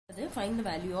Find the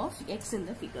value of x in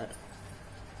the figure.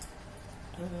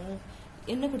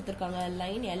 என்ன கொடுத்திருக்காங்க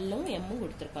line L உம் M உம்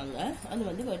கொடுத்திருக்காங்க அது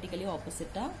வந்து vertically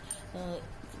opposite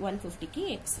 150 க்கு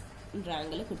x என்ற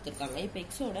ஆங்கிள் கொடுத்திருக்காங்க இப்போ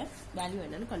x ஓட வேல்யூ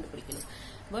என்னன்னு கண்டுபிடிக்கணும்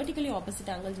vertically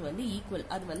opposite angles வந்து ஈக்குவல்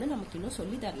அது வந்து நமக்கு இன்னும்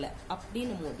சொல்லி தரல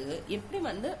அப்படினும்போது எப்படி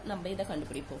வந்து நம்ம இத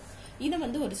கண்டுபிடிப்போம் இத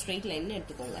வந்து ஒரு ஸ்ட்ரைட் லைன்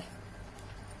எடுத்துக்கோங்க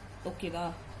ஓகேவா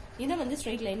இத வந்து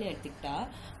ஸ்ட்ரைட் லைன் எடுத்துக்கிட்டா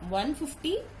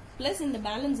 150 plus in the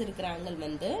balance இருக்கிற angle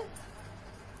வந்து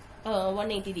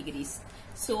 180 degrees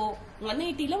so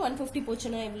 180 ல 150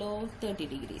 போச்சுனா எவ்வளோ 30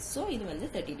 degrees so இது வந்து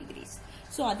 30 degrees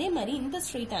so அதே மாதிரி இந்த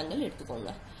straight angle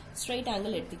எடுத்துக்கோங்க straight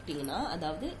angle எடுத்துக்கிட்டீங்கன்னா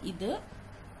அதாவது இது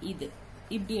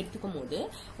இப்படி எடுத்துக்கும்போது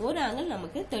ஒரு angle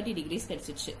நமக்கு 30 degrees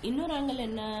கிடைச்சிச்சு இன்னொரு angle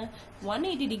என்ன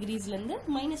 180 degreesல இருந்து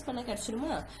மைனஸ் பண்ண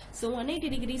கிடைச்சிருமா so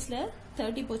 180 degreesல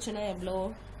 30 போச்சுனா எவ்வளோ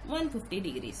 150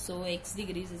 degrees so x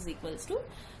degrees is equals to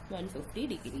 150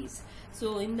 degrees so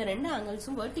இந்த ரெண்டு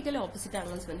angles-உம் vertically opposite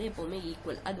angles வந்து எப்பவுமே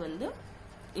equal அது வந்து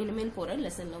இனிமேல் போற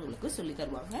லெசன்ல உங்களுக்கு சொல்லி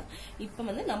தருவாங்க இப்போ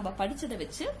வந்து நம்ம படிச்சதை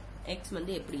வச்சு x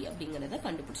வந்து எப்படி அப்படிங்கறத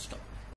கண்டுபிடிச்சிட்டோம்